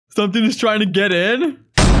Something is trying to get in?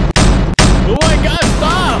 Oh my god,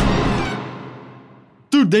 stop!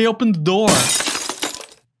 Dude, they opened the door.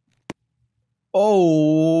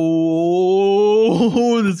 Oh,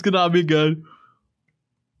 this could not be good.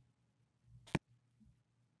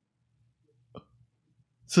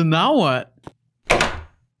 So now what?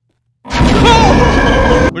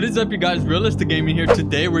 What is up, you guys? Realistic Gaming here.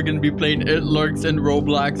 Today we're going to be playing Lurks and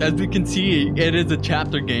Roblox. As we can see, it is a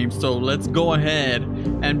chapter game. So let's go ahead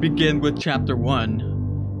and begin with chapter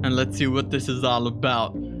 1. And let's see what this is all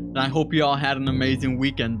about. And I hope you all had an amazing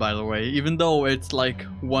weekend, by the way. Even though it's like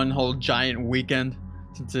one whole giant weekend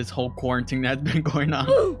since this whole quarantine has been going on.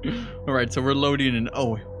 Alright, so we're loading in.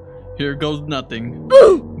 Oh, here goes nothing.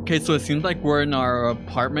 Okay, so it seems like we're in our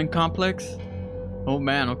apartment complex. Oh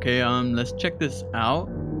man, okay, let's check this out.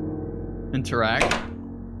 Interact.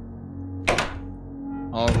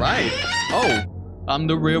 Alright. Oh, I'm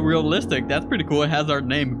the realistic. That's pretty cool. It has our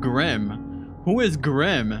name, Grim. Who is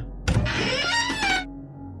Grim?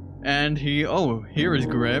 And here is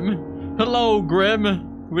Grim. Hello,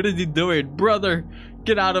 Grim. What is he doing? Brother,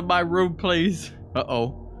 get out of my room, please.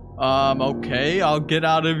 Okay, I'll get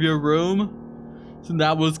out of your room. So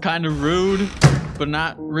that was kind of rude, but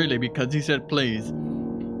not really because he said please.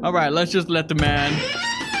 Alright, let's just let the man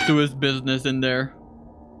do his business in there.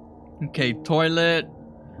 Okay, toilet,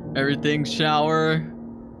 everything, shower.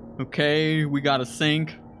 Okay, we got a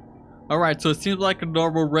sink. Alright, so it seems like a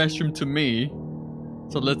normal restroom to me.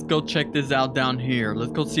 So let's go check this out down here.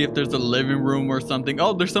 Let's go see if there's a living room or something.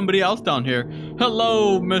 Oh, there's somebody else down here.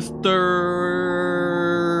 Hello, Mr.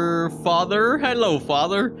 Father. Hello,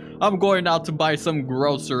 Father. I'm going out to buy some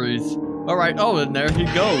groceries. Alright, oh, and there he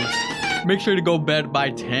goes. Make sure to go to bed by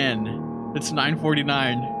 10. It's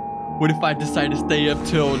 9:49. What if I decide to stay up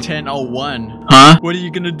till 10:01? Huh? What are you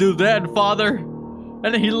gonna do then, Father?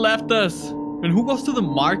 And then he left us. And who goes to the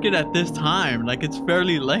market at this time? Like, it's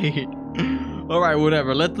fairly late. Alright,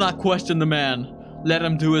 whatever. Let's not question the man. Let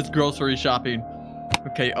him do his grocery shopping.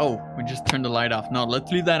 Okay, oh, we just turned the light off. No,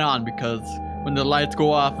 let's leave that on because when the lights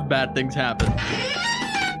go off, bad things happen.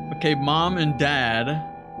 Okay, Mom and Dad.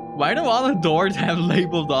 Why do all the doors have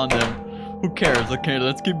labels on them? Who cares? Okay,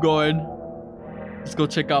 let's keep going. Let's go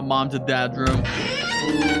check out Mom's and Dad's room.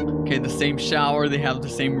 Okay, the same shower. They have the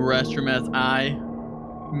same restroom as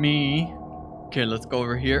me. Okay, let's go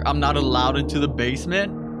over here. I'm not allowed into the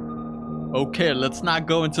basement. Okay, let's not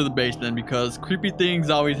go into the basement because creepy things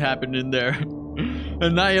always happen in there.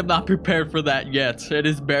 And I am not prepared for that yet. It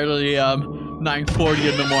is barely 9:40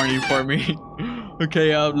 in the morning for me.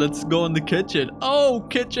 Okay, let's go in the kitchen. Oh,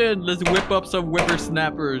 kitchen! Let's whip up some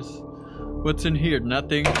whippersnappers. What's in here?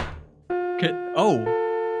 Nothing. Okay. Oh,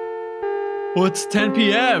 it's 10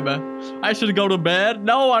 p.m. I should go to bed?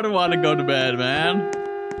 No, I don't want to go to bed, man.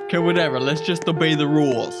 Okay, whatever. Let's just obey the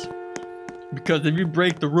rules. Because if you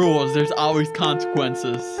break the rules, there's always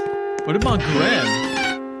consequences. What about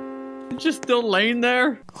Grim? He's just still laying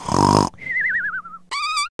there?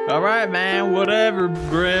 Alright, man. Whatever,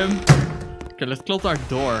 Grim. Okay, let's close our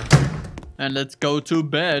door. And let's go to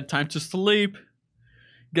bed. Time to sleep.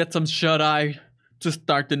 Get some shut-eye to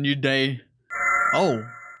start the new day. Oh.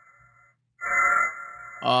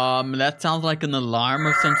 That sounds like an alarm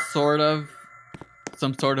of some sort of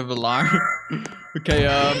alarm. Okay,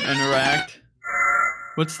 interact.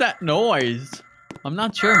 What's that noise? I'm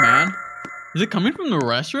not sure, man. Is it coming from the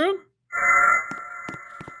restroom?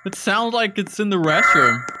 It sounds like it's in the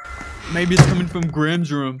restroom. Maybe it's coming from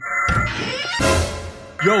Grim's room.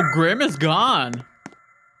 Yo, Grim is gone.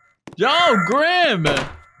 Yo, Grim!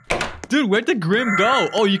 Dude, where'd the Grim go?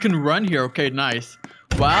 Oh, you can run here. Okay, nice.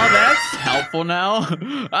 Wow, that's helpful now.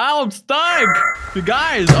 Ow, I'm stuck! You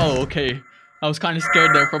guys! Oh, okay. I was kind of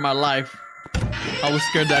scared there for my life. I was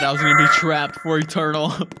scared that I was going to be trapped for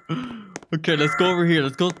eternal. Okay, let's go over here.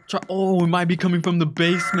 Let's go try. Oh, we might be coming from the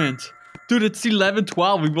basement. Dude, it's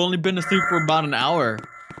 11:12. We've only been asleep for about an hour.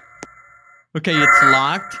 Okay, it's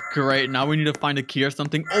locked. Great. Now we need to find a key or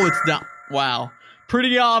something. Oh, it's down. Wow.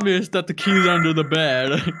 Pretty obvious that the key's under the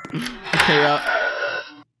bed. Okay,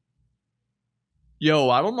 yo,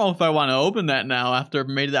 I don't know if I want to open that now after I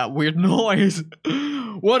made that weird noise.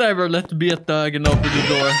 Whatever, let's be a thug and open the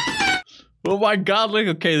door. Oh my god, look,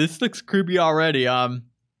 okay, this looks creepy already.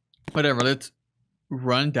 Whatever, let's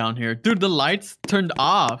run down here. Dude, the lights turned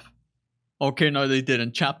off. Okay, no, they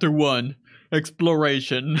didn't. Chapter 1,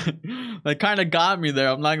 exploration. That kind of got me there,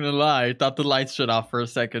 I'm not gonna lie. I thought the lights shut off for a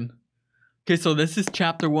second. Okay, so this is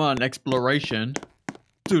chapter 1, exploration.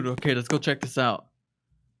 Dude, okay, let's go check this out.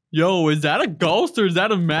 Yo, is that a ghost or is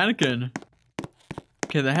that a mannequin?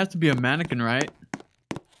 Okay, that has to be a mannequin, right?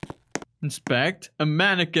 Inspect a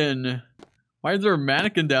mannequin. Why is there a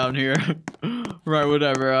mannequin down here? Right,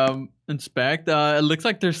 whatever. Inspect. It looks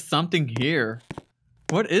like there's something here.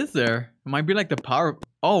 What is there? It might be like the power.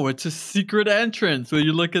 Oh, it's a secret entrance. Will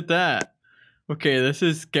you look at that? Okay, this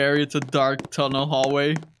is scary. It's a dark tunnel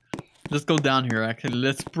hallway. Let's go down here, actually.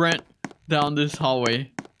 Let's sprint down this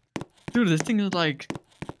hallway. Dude, this thing is like...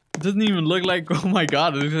 It doesn't even look like... Oh my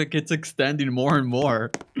god, it looks like it's extending more and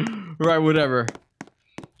more. Right, whatever.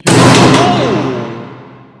 Oh!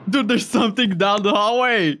 Dude, there's something down the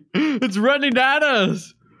hallway. It's running at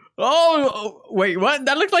us. Oh, wait, what?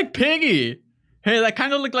 That looks like Piggy. Hey, that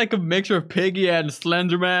kind of looked like a mixture of Piggy and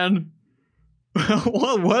Slender Man.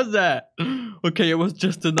 What was that? Okay, it was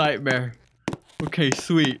just a nightmare. Okay,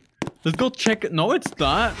 sweet. Let's go check it. No, it's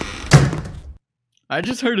not. I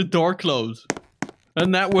just heard a door close.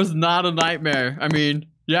 And that was not a nightmare. I mean,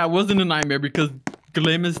 yeah, it wasn't a nightmare because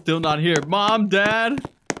Glim is still not here. Mom, Dad.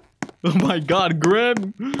 Oh my god,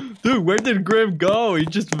 Grim. Dude, where did Grim go? He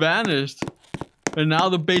just vanished. And now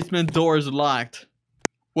the basement door is locked.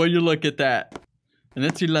 Well, you look at that. And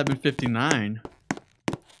it's 11:59.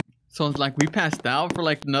 So it's like we passed out for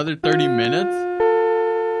like another 30 minutes.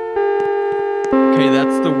 Okay,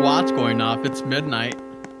 that's the watch going off. It's midnight.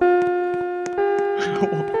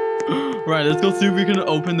 Right, let's go see if we can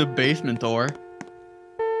open the basement door.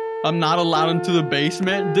 I'm not allowed into the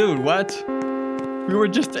basement? Dude, what? We were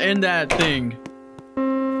just in that thing.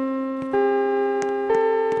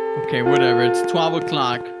 Okay, whatever. It's 12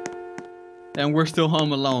 o'clock. And we're still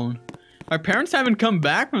home alone. Our parents haven't come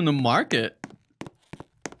back from the market.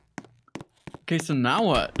 Okay, so now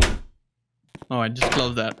what? Oh, I just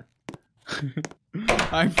closed that.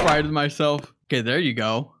 I frightened myself. Okay, there you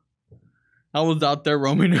go. I was out there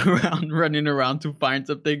roaming around, running around to find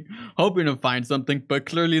something, hoping to find something, but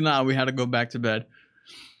clearly not. We had to go back to bed.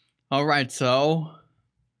 Alright, so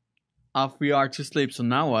off we are to sleep. So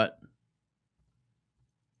now what?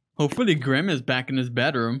 Hopefully Grim is back in his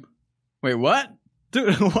bedroom. Wait, what?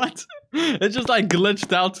 Dude, what? It just like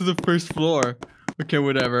glitched out to the first floor. Okay,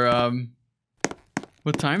 whatever.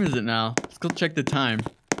 What time is it now? Let's go check the time.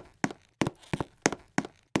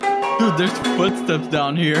 Dude, there's footsteps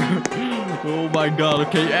down here. Oh my god,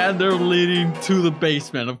 okay, and they're leading to the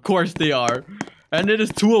basement. Of course they are. And it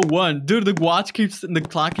is 2:01. Dude, the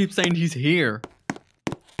clock keeps saying he's here.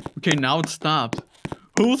 Okay, now it stopped.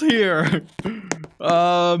 Who's here?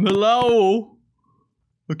 Hello?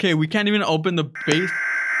 Okay, we can't even open the base.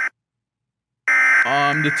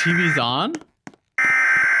 The TV's on?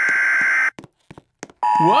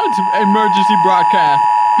 What? Emergency broadcast.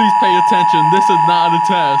 Please pay attention. This is not a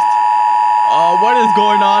test. What is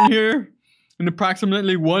going on here? In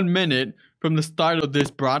approximately 1 minute from the start of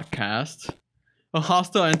this broadcast, a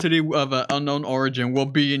hostile entity of an unknown origin will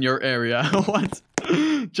be in your area. What?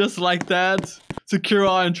 Just like that? Secure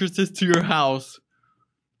all entrances to your house.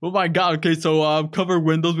 Oh my god, okay, so cover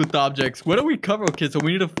windows with objects. What do we cover? Okay, so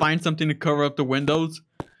we need to find something to cover up the windows.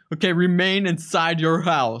 Okay, remain inside your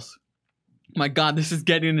house. My god, this is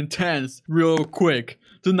getting intense real quick.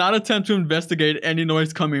 Do not attempt to investigate any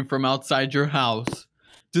noise coming from outside your house.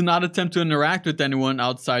 Do not attempt to interact with anyone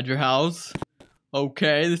outside your house.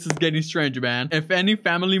 Okay, this is getting strange, man. If any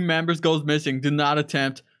family members goes missing, do not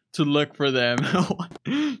attempt to look for them.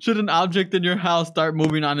 Should an object in your house start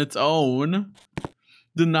moving on its own,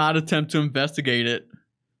 do not attempt to investigate it.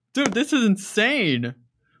 Dude, this is insane.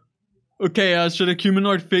 Okay, should a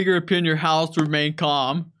humanoid figure appear in your house, remain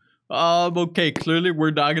calm. Okay, clearly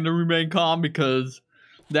we're not gonna remain calm because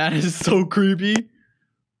that is so creepy.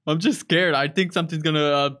 I'm just scared. I think something's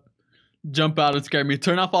gonna jump out and scare me.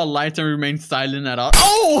 Turn off all lights and remain silent at all.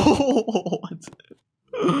 Oh!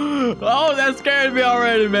 Oh, that scared me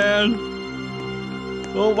already, man.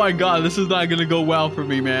 Oh my god, this is not gonna go well for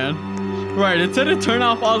me, man. Right, it said to turn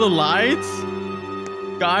off all the lights.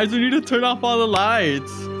 Guys, we need to turn off all the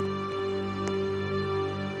lights.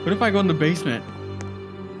 What if I go in the basement?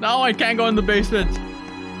 No, I can't go in the basement.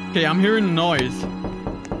 Okay, I'm hearing a noise.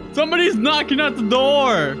 Somebody's knocking at the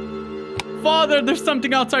door. Father, there's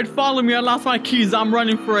something outside following me. I lost my keys. I'm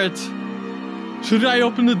running for it. Should I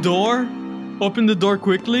open the door? Open the door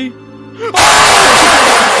quickly.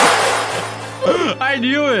 I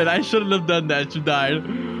knew it. I shouldn't have done that. She died.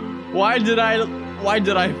 Why did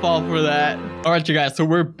I fall for that? Alright, you guys, so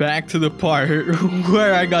we're back to the part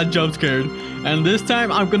where I got jump scared. And this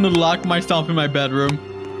time, I'm gonna lock myself in my bedroom.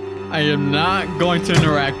 I am not going to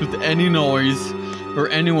interact with any noise or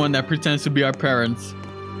anyone that pretends to be our parents.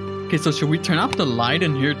 Okay, so should we turn off the light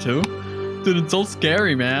in here too? Dude, it's so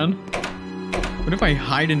scary, man. What if I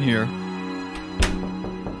hide in here?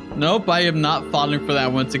 Nope, I am not falling for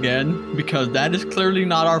that once again, because that is clearly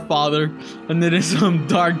not our father, and it is some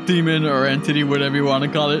dark demon or entity, whatever you want to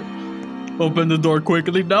call it. Open the door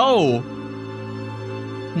quickly. No!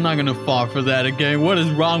 I'm not gonna fall for that again. What is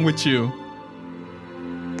wrong with you?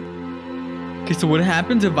 Okay, so what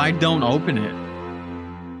happens if I don't open it?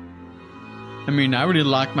 I mean, I already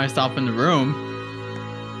locked myself in the room.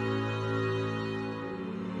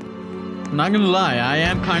 I'm not gonna lie, I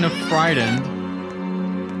am kind of frightened.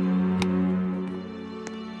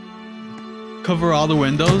 Cover all the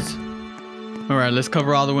windows. Alright, let's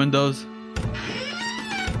cover all the windows.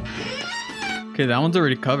 Okay, that one's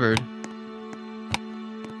already covered.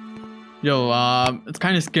 Yo, it's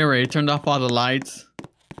kind of scary. I turned off all the lights.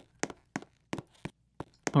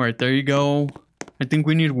 Alright, there you go. I think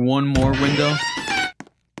we need one more window.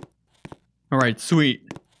 Alright, sweet.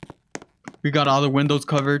 We got all the windows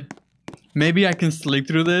covered. Maybe I can sleep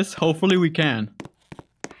through this. Hopefully we can.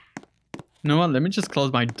 You know what? Let me just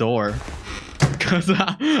close my door. Because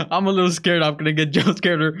I'm a little scared I'm gonna get jump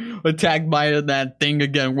scared or attacked by that thing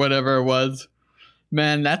again, whatever it was.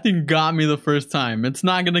 Man, that thing got me the first time. It's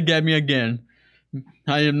not gonna get me again.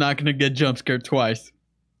 I am not gonna get jump scared twice.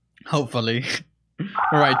 Hopefully.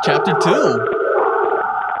 Alright, chapter 2.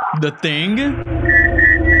 The thing?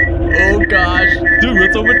 Oh gosh. Dude,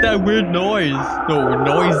 what's up with that weird noise? No,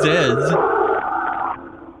 noises.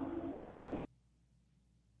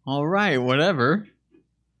 Alright, whatever.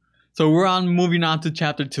 So we're moving on to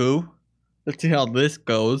chapter 2. Let's see how this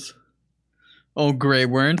goes. Oh great,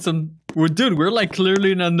 we're in some... Dude, we're like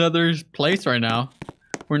clearly in another place right now.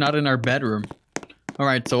 We're not in our bedroom.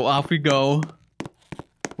 Alright, so off we go.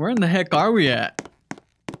 Where in the heck are we at?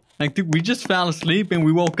 Like, dude, we just fell asleep and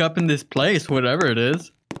we woke up in this place, whatever it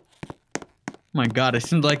is. My god, it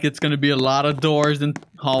seems like it's gonna be a lot of doors and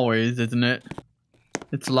hallways, isn't it?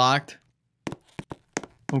 It's locked.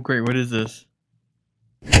 Oh great, what is this?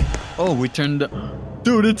 Oh, we turned...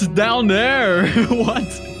 Dude, it's down there! What?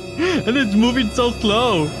 And it's moving so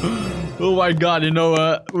slow. Oh my god, you know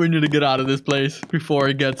what? We need to get out of this place before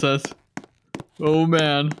it gets us. Oh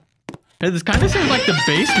man. Hey, this kind of sounds like the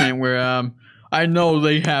basement where, I know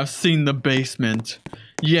they have seen the basement.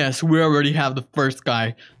 Yes, we already have the first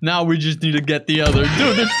guy. Now we just need to get the other.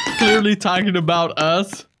 Dude, they're clearly talking about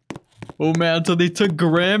us. Oh man, so they took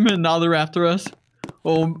Grim and now they're after us.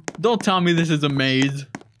 Oh, don't tell me this is a maze.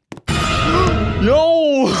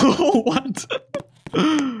 Yo! What?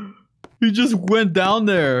 He just went down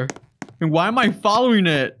there. And why am I following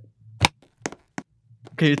it?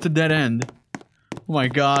 Okay, it's a dead end. Oh my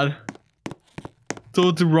god. So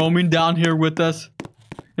it's roaming down here with us.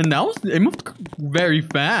 And it moved very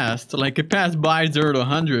fast. Like it passed by 0 to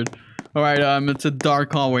 100. Alright, it's a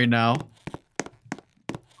dark hallway now.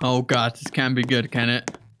 Oh gosh, this can't be good, can it?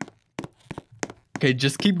 Okay,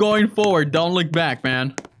 just keep going forward. Don't look back,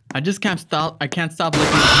 man. I just can't stop. I can't stop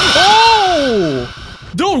looking. Oh!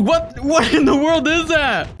 Dude, what in the world is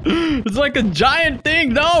that? It's like a giant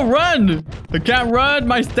thing. No, run! I can't run.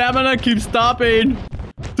 My stamina keeps stopping.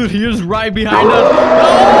 Dude, he is right behind us.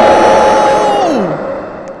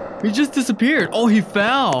 Oh! He just disappeared. Oh, he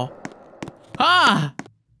fell. Ah!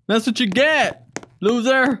 That's what you get,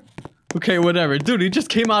 loser. Okay, whatever. Dude, he just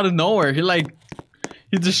came out of nowhere. He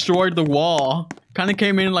destroyed the wall. Kind of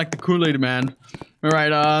came in like the Kool-Aid man.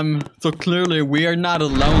 Alright, so clearly we are not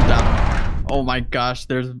alone down. Oh my gosh,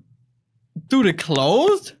 Dude, it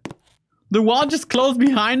closed? The wall just closed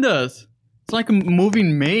behind us. It's like a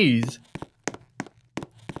moving maze.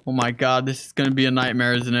 Oh my god, this is gonna be a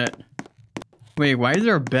nightmare, isn't it? Wait, why is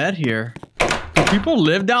there a bed here? Do people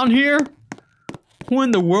live down here? Who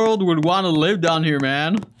in the world would want to live down here,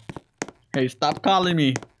 man? Hey, stop calling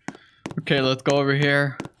me. Okay, let's go over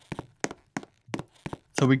here.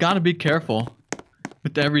 So we gotta be careful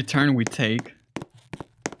with every turn we take.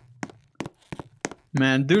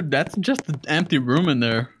 Man, dude, that's just an empty room in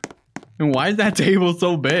there. And why is that table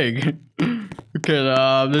so big?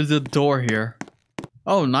 Okay, there's a door here.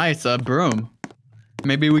 Oh, nice, a broom.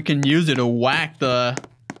 Maybe we can use it to whack the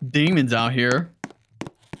demons out here.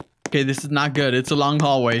 Okay, this is not good. It's a long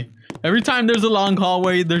hallway. Every time there's a long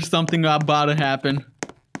hallway, there's something about to happen.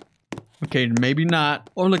 Okay, maybe not.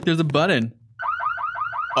 Oh, look, there's a button.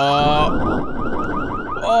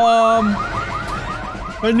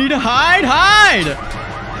 I need to hide! Hide!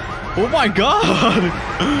 Oh my god!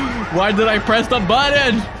 Why did I press the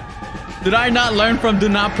button? Did I not learn from do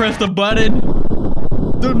not press the button?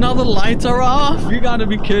 Dude, now the lights are off? You gotta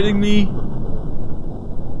be kidding me.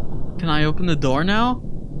 Can I open the door now?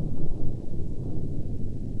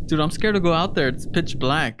 Dude, I'm scared to go out there. It's pitch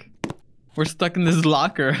black. We're stuck in this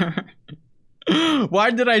locker.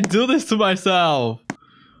 Why did I do this to myself?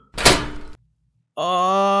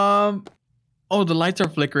 Oh, the lights are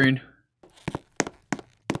flickering.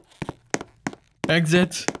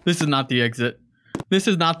 Exit. This is not the exit. This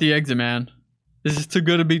is not the exit, man. This is too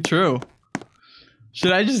good to be true.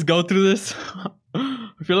 Should I just go through this?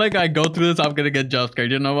 I feel like I go through this, I'm gonna get jump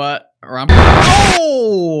scared. You know what?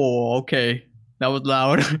 Oh, okay. That was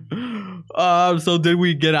loud. So did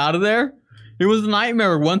we get out of there? It was a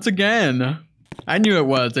nightmare once again. I knew it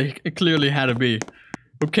was. It clearly had to be.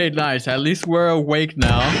 Okay, nice. At least we're awake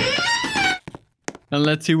now. And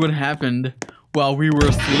let's see what happened while we were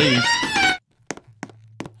asleep.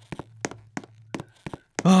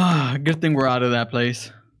 Ah, good thing we're out of that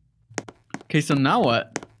place. Okay, so now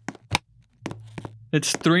what?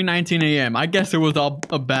 It's 3:19 a.m. I guess it was all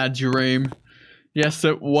a bad dream. Yes,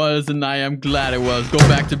 it was, and I am glad it was. Go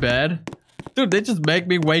back to bed. Dude, they just make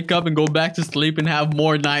me wake up and go back to sleep and have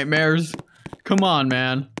more nightmares. Come on,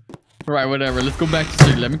 man. Alright, whatever. Let's go back to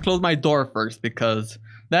sleep. Let me close my door first, because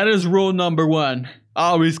that is rule number 1.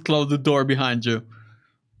 Always close the door behind you.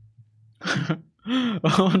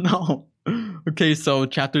 Oh, no. Okay, so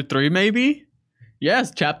chapter 3, maybe?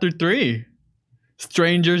 Yes, chapter 3.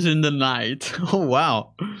 Strangers in the Night. Oh,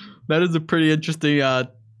 wow. That is a pretty interesting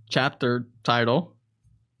chapter title.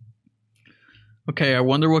 Okay, I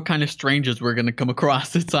wonder what kind of strangers we're gonna come across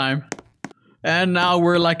this time. And now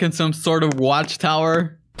we're like in some sort of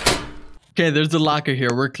watchtower. Okay, there's a locker here.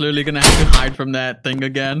 We're clearly gonna have to hide from that thing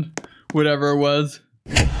again. Whatever it was.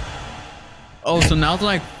 Oh, so now it's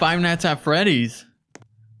like Five Nights at Freddy's.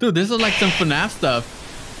 Dude, this is like some FNAF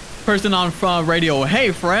stuff. Person on front radio.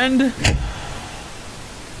 Hey, friend.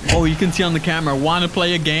 Oh, you can see on the camera. Want to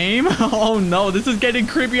play a game? Oh no, this is getting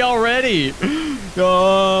creepy already.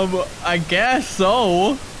 I guess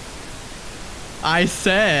so. I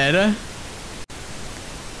said.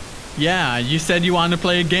 Yeah, you said you wanted to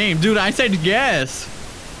play a game. Dude, I said yes.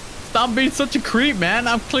 Stop being such a creep, man.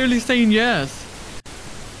 I'm clearly saying yes.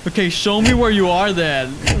 Okay, show me where you are then.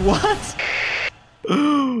 What?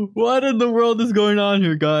 What in the world is going on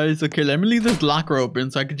here, guys? Okay, let me leave this locker open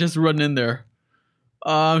so I can just run in there.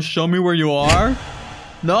 Show me where you are.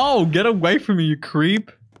 No, get away from me, you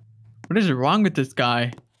creep. What is wrong with this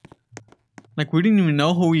guy? Like, we didn't even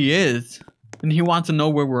know who he is. And he wants to know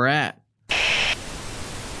where we're at.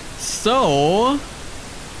 So...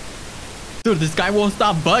 Dude, this guy won't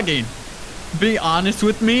stop bugging. Be honest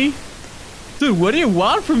with me. Dude, what do you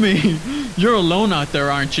want from me? You're alone out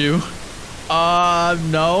there, aren't you?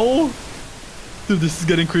 No. Dude, this is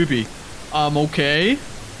getting creepy. Okay.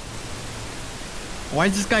 Why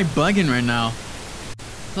is this guy bugging right now?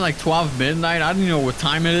 It's like 12 midnight. I don't know what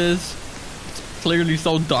time it is. It's clearly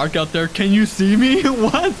so dark out there. Can you see me?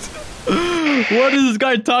 What? What is this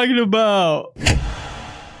guy talking about?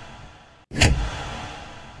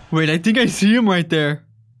 Wait, I think I see him right there.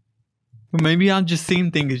 Or maybe I'm just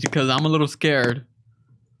seeing things because I'm a little scared.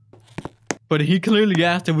 But he clearly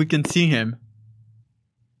asked if we can see him.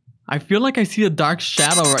 I feel like I see a dark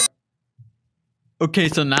shadow right... Okay,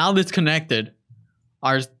 so now it's connected.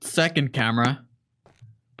 Our second camera.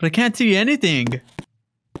 But I can't see anything.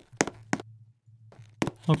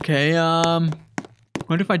 Okay,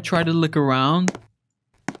 what if I try to look around?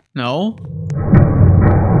 No?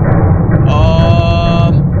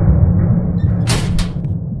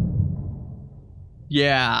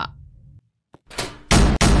 Yeah.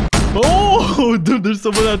 Oh, dude, there's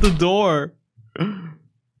someone at the door.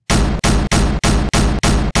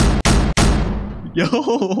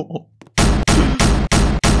 Yo.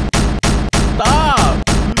 Stop.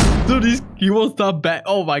 Dude, he won't stop back.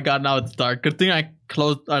 Oh my god, now it's dark. Good thing I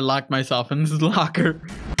locked myself in this locker.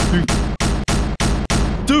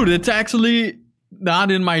 Dude, it's actually not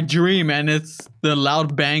in my dream, and it's the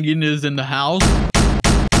loud banging is in the house.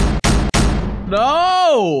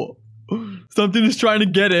 No! Something is trying to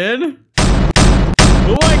get in.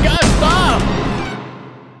 Oh my god, stop!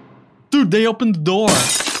 Dude, they opened the door.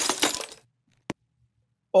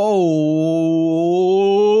 Oh,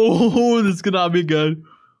 this could not be good.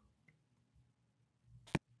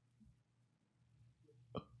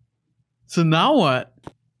 So now what?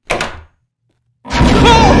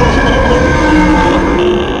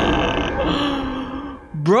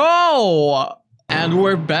 Bro! And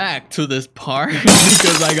we're back to this part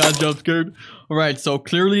because I got jump scared. Alright, so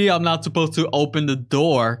clearly I'm not supposed to open the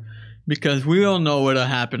door because we all know what'll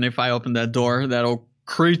happen if I open that door. That old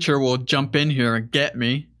creature will jump in here and get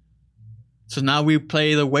me. So now we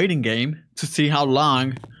play the waiting game to see how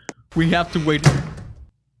long we have to wait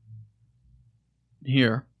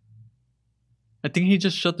here. I think he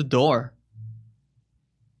just shut the door.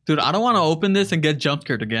 Dude, I don't want to open this and get jump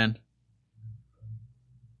scared again.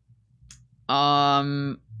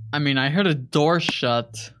 I mean, I heard a door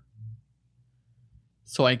shut.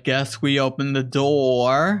 So I guess we open the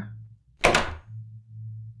door.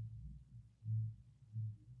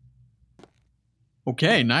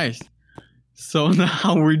 Okay, nice. So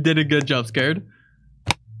now we did a good job, scared.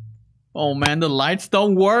 Oh man, the lights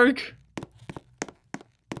don't work.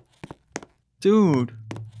 Dude,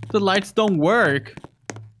 the lights don't work.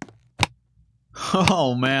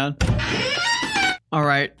 Oh man.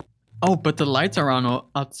 Alright. Oh, but the lights are on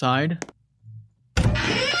outside.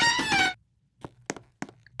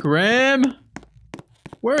 Grim?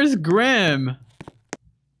 Where is Grim?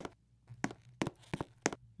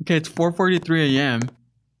 Okay, it's 4:43 a.m.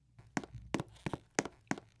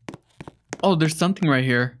 Oh, there's something right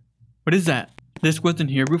here. What is that? This wasn't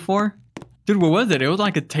here before? Dude, what was it? It was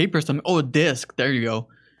like a tape or something. Oh, a disc. There you go.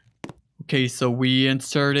 Okay, so we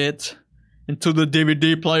insert it into the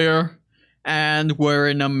DVD player. And we're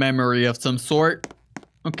in a memory of some sort.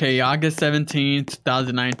 Okay, August 17th,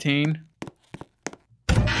 2019.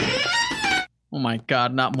 Oh my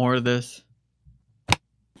god, not more of this.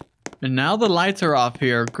 And now the lights are off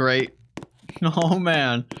here. Great. Oh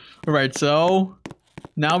man. Alright, so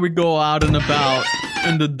now we go out and about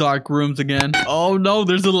in the dark rooms again. Oh no,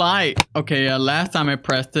 there's a light. Okay, last time I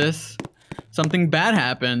pressed this, something bad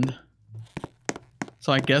happened.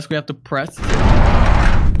 So I guess we have to press.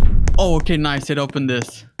 Oh, okay, nice. It opened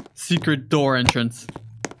this secret door entrance.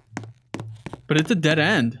 But it's a dead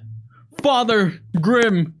end. Father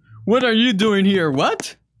Grimm, what are you doing here?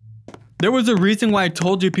 What? There was a reason why I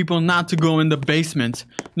told you people not to go in the basement.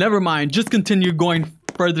 Never mind, just continue going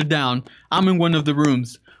further down. I'm in one of the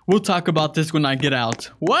rooms. We'll talk about this when I get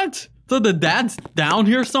out. What? So the dad's down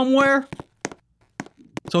here somewhere?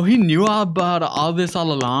 So he knew about all this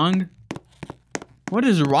all along? What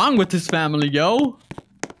is wrong with this family, yo?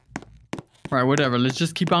 Alright, whatever. Let's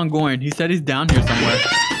just keep on going. He said he's down here somewhere.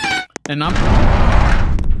 And I'm...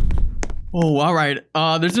 Oh, alright.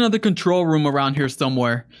 There's another control room around here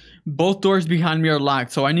somewhere. Both doors behind me are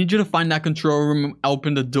locked, so I need you to find that control room and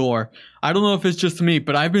open the door. I don't know if it's just me,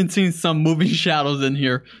 but I've been seeing some moving shadows in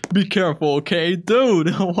here. Be careful, okay? Dude,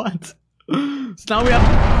 what? So now we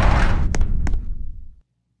have...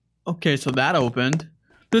 Okay, so that opened.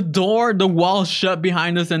 The door, the wall shut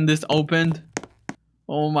behind us and this opened.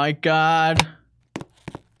 Oh my god.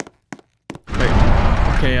 Wait.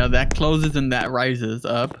 Okay, that closes and that rises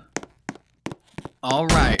up.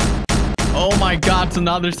 Alright. Oh my god, so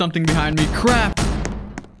now there's something behind me. Crap!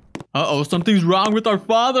 Uh-oh, something's wrong with our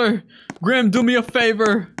father! Grim, do me a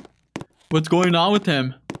favor! What's going on with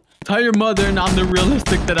him? Tell your mother and I'm the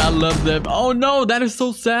realistic that I love them. Oh no, that is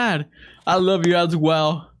so sad. I love you as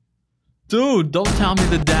well. Dude, don't tell me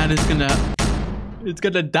the dad is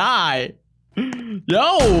gonna die.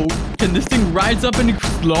 Yo, can this thing rise up any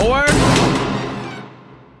slower?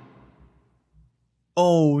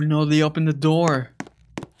 Oh no, they opened the door.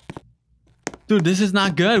 Dude, this is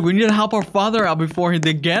not good. We need to help our father out before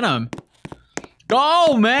they get him.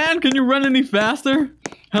 Go, man. Can you run any faster?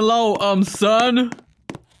 Hello, son.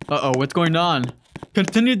 Uh-oh, what's going on?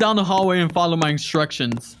 Continue down the hallway and follow my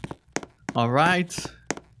instructions. All right.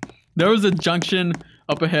 There was a junction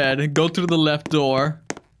up ahead. Go through the left door.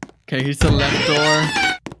 Okay, here's the left door.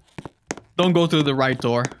 Don't go through the right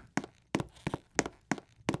door.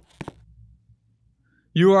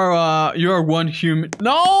 You are one human.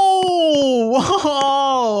 No!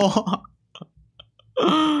 Oh,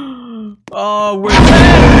 oh we're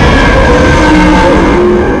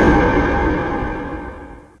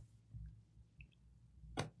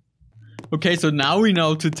okay, so now we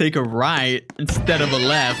know to take a right instead of a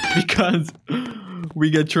left because we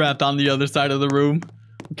get trapped on the other side of the room.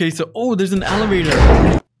 Okay, so oh, there's an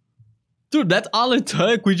elevator. Dude, that's all it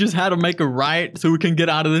took. We just had to make a right so we can get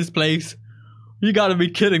out of this place. You gotta be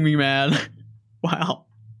kidding me, man. Wow.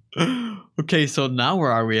 Okay, so now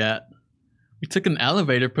where are we at? We took an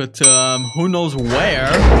elevator, but who knows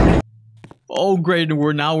where? Oh, great.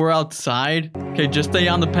 We're outside. Okay, just stay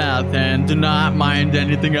on the path and do not mind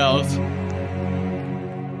anything else.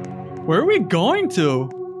 Where are we going to?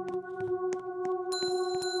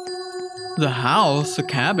 The house, a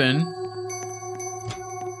cabin.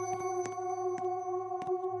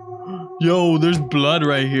 Yo, there's blood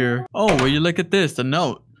right here. Oh, will you look at this? A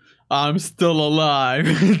note. I'm still alive.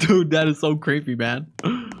 Dude, that is so creepy, man.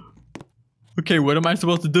 Okay, what am I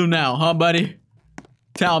supposed to do now, huh, buddy?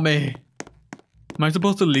 Tell me. Am I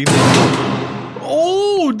supposed to leave this?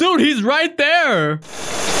 Oh, dude, he's right there.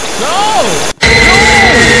 No!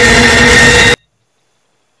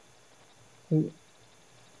 No!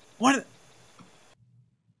 What?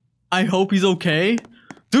 I hope he's okay.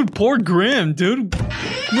 Dude, poor Grim, dude.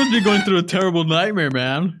 You must be going through a terrible nightmare,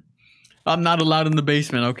 man. I'm not allowed in the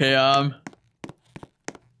basement, okay?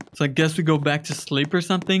 So I guess we go back to sleep or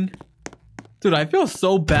something. Dude, I feel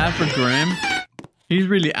so bad for Grim. He's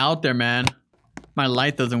really out there, man. My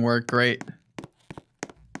light doesn't work. Great.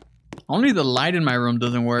 Only the light in my room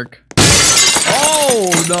doesn't work.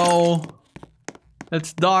 Oh, no.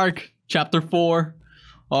 It's dark. Chapter 4.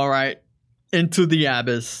 All right. Into the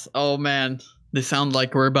abyss. Oh, man. They sound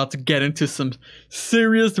like we're about to get into some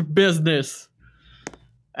serious business.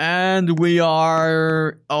 And we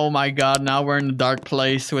are... Oh, my God. Now we're in a dark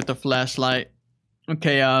place with a flashlight.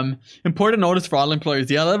 Okay, important notice for all employees.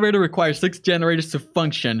 The elevator requires 6 generators to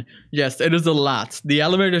function. Yes, it is a lot. The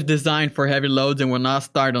elevator is designed for heavy loads and will not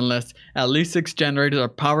start unless at least 6 generators are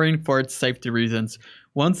powering for its safety reasons.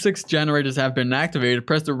 Once 6 generators have been activated,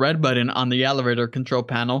 press the red button on the elevator control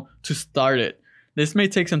panel to start it. This may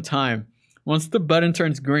take some time. Once the button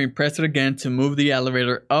turns green, press it again to move the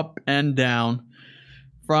elevator up and down.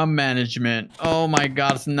 From management. Oh my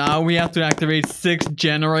god, so now we have to activate 6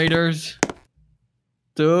 generators.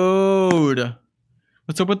 Dude,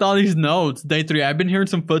 what's up with all these notes? Day 3, I've been hearing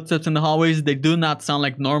some footsteps in the hallways. They do not sound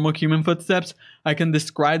like normal human footsteps. I can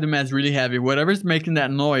describe them as really heavy. Whatever's making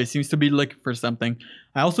that noise seems to be looking for something.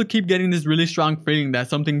 I also keep getting this really strong feeling that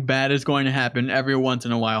something bad is going to happen every once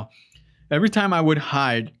in a while. Every time I would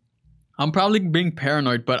hide. I'm probably being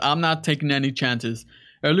paranoid, but I'm not taking any chances.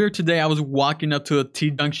 Earlier today, I was walking up to a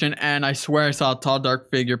T-junction and I swear I saw a tall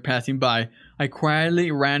dark figure passing by. I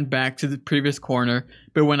quietly ran back to the previous corner,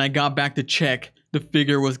 but when I got back to check, the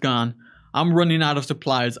figure was gone. I'm running out of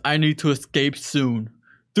supplies. I need to escape soon.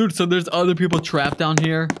 Dude, so there's other people trapped down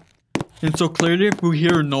here. And so clearly if we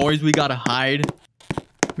hear a noise, we gotta hide.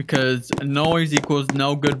 Because noise equals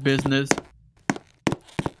no good business.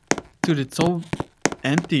 Dude, it's so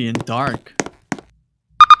empty and dark.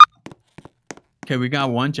 Okay, we got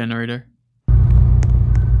 1 generator.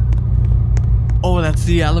 Oh, that's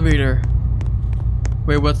the elevator.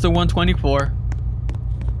 Wait, what's the 124?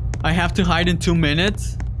 I have to hide in 2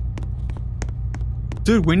 minutes?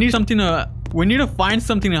 Dude, we need something to... We need to find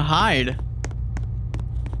something to hide.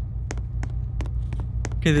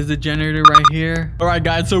 Okay, there's a generator right here. Alright,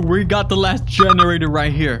 guys, so we got the last generator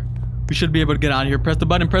right here. We should be able to get out of here. Press the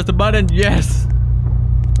button, press the button. Yes!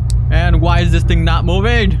 And why is this thing not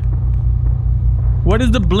moving? What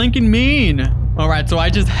does the blinking mean? Alright, so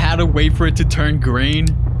I just had to wait for it to turn green.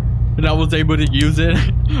 And I was able to use it.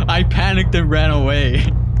 I panicked and ran away.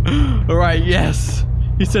 Alright, yes.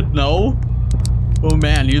 He said no. Oh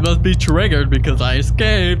man, you must be triggered because I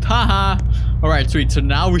escaped. Haha. Alright, sweet. So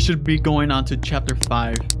now we should be going on to chapter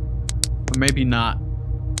 5. Or maybe not.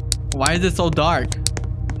 Why is it so dark?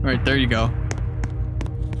 Alright, there you go.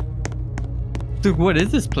 Dude, what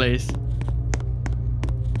is this place?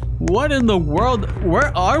 What in the world?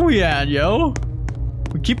 Where are we at, yo?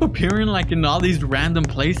 We keep appearing like in all these random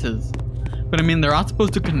places. But I mean, they're all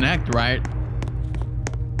supposed to connect, right?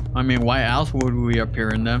 I mean, why else would we appear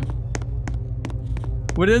in them?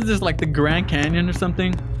 What is this, like the Grand Canyon or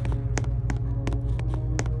something?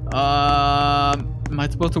 Am I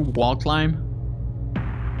supposed to wall climb?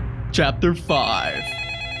 Chapter 5.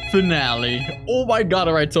 Finale. Oh my god,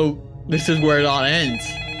 alright, so this is where it all ends.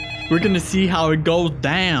 We're gonna see how it goes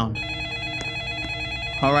down.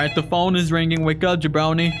 Alright, the phone is ringing. Wake up,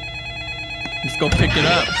 jabroni. Let's go pick it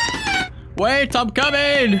up. Wait, I'm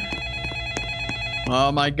coming!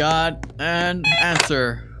 Oh my god. And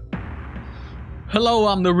answer. Hello,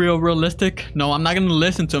 I'm the realistic. No, I'm not gonna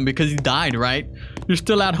listen to him because he died, right? You're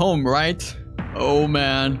still at home, right? Oh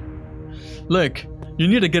man. Look, you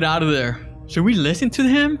need to get out of there. Should we listen to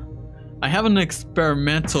him? I have an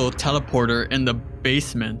experimental teleporter in the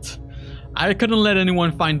basement. I couldn't let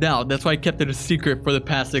anyone find out. That's why I kept it a secret for the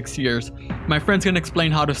past 6 years. My friend's gonna explain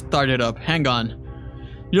how to start it up. Hang on.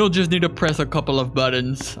 You'll just need to press a couple of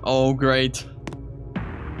buttons. Oh, great.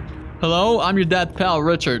 Hello, I'm your dad's pal,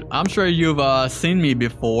 Richard. I'm sure you've seen me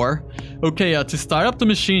before. Okay, to start up the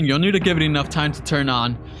machine, you'll need to give it enough time to turn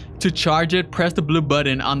on. To charge it, press the blue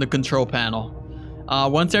button on the control panel.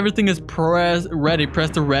 Once everything is ready, press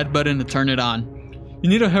the red button to turn it on. You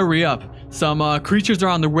need to hurry up. Some creatures are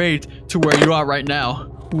on the way to where you are right now.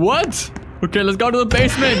 What? Okay, let's go to the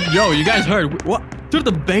basement. Yo, you guys heard. What? Dude,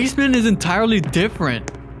 the basement is entirely different.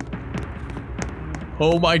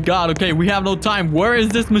 Oh my god, okay, we have no time. Where is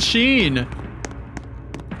this machine?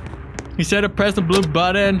 He said to press the blue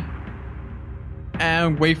button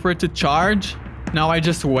and wait for it to charge. Now I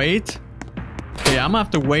just wait. Okay, I'm gonna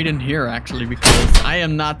have to wait in here actually because I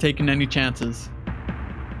am not taking any chances.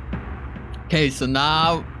 Okay, so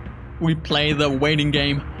now we play the waiting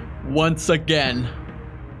game once again.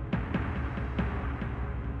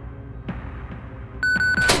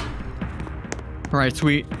 Alright,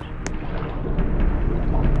 sweet.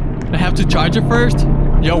 I have to charge it first?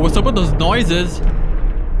 Yo, what's up with those noises?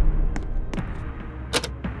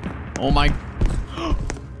 Oh my...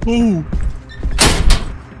 Ooh.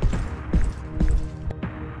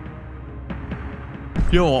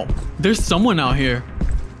 Yo, there's someone out here.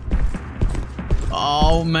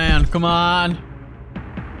 Oh man, come on.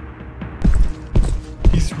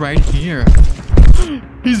 He's right here.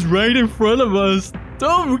 He's right in front of us.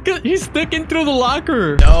 Oh, he's sticking through the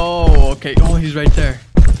locker. Oh, okay. Oh, he's right there.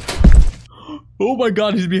 Oh my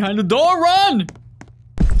god, he's behind the door. Run!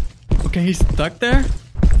 Okay, he's stuck there.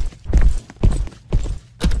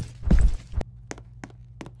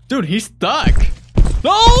 Dude, he's stuck.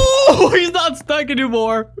 No, he's not stuck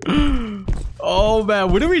anymore. Oh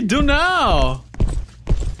man, what do we do now?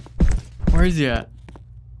 Where is he at?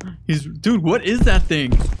 Dude, what is that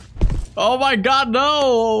thing? Oh my god,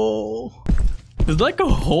 no. It's like a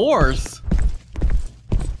horse.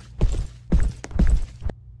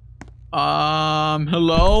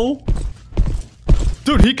 Hello?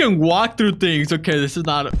 Dude, he can walk through things. Okay, this is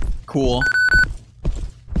not cool.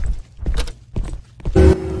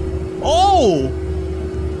 Oh!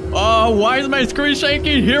 Why is my screen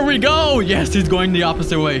shaking? Here we go. Yes, he's going the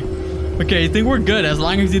opposite way. Okay, I think we're good as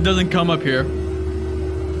long as he doesn't come up here.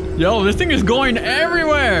 Yo, this thing is going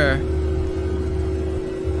everywhere.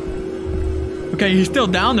 Okay, he's still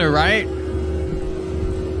down there, right?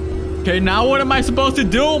 Okay, now what am I supposed to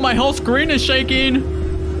do? My whole screen is shaking.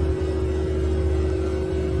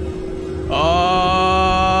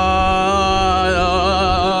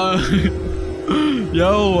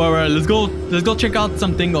 Yo, alright, let's go check out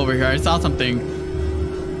something over here. I saw something.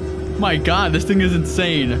 My god, this thing is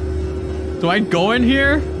insane. Do I go in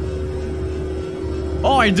here?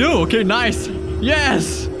 Oh, I do. Okay, nice.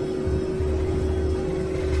 Yes.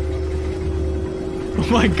 Oh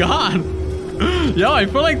my god. Yo, I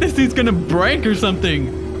feel like this thing's gonna break or something.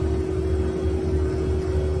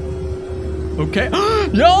 Okay.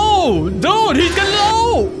 Yo, dude, he's gonna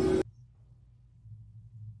go.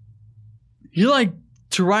 He like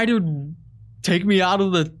tried to take me out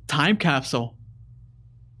of the time capsule.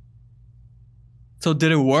 So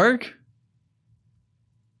did it work?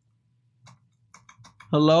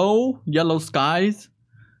 Hello? Yellow skies?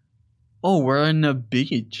 Oh, we're in the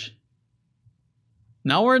beach.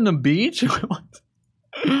 Now we're in the beach?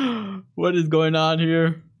 What is going on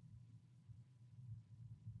here?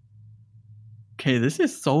 Okay, this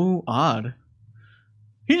is so odd.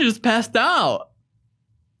 He just passed out.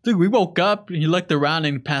 Dude, we woke up, he looked around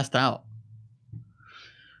and passed out.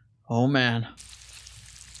 Oh man.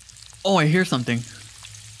 Oh, I hear something.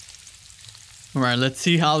 Alright, let's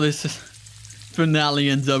see how this finale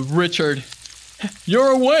ends up. Richard,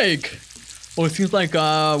 you're awake. Oh, it seems like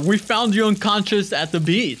we found you unconscious at the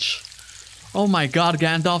beach. Oh my god,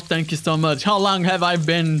 Gandalf, thank you so much. How long have I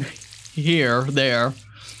been here, there?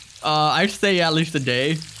 I'd say at least a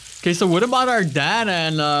day. Okay, so what about our dad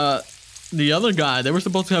and the other guy? They were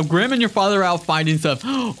supposed to have Grim and your father out fighting stuff.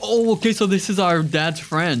 Oh, okay, so this is our dad's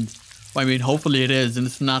friend. Well, I mean, hopefully it is, and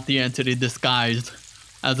it's not the entity disguised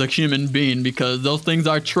as a human being, because those things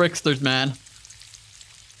are tricksters, man.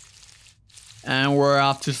 And we're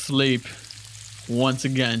off to sleep once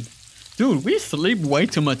again. Dude, we sleep way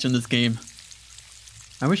too much in this game.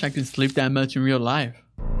 I wish I could sleep that much in real life.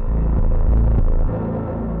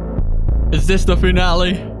 Is this the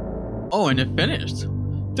finale? Oh, and it finished.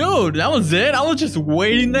 Dude, that was it? I was just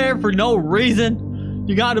waiting there for no reason.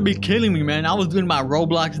 You gotta be kidding me, man. I was doing my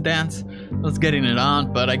Roblox dance. I was getting it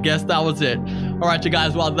on, but I guess that was it. Alright, you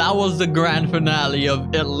guys, well, that was the grand finale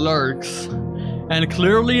of It Lurks. And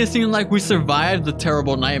clearly it seemed like we survived the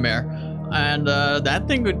terrible nightmare. And that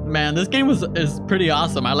thing, man, this game is pretty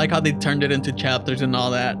awesome. I like how they turned it into chapters and all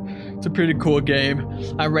that. It's a pretty cool game.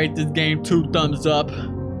 I rate this game 2 thumbs up.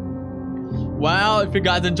 Well, if you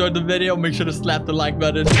guys enjoyed the video, make sure to slap the like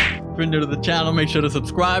button. If you're new to the channel, make sure to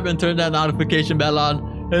subscribe and turn that notification bell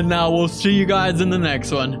on. And now we'll see you guys in the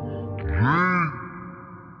next one.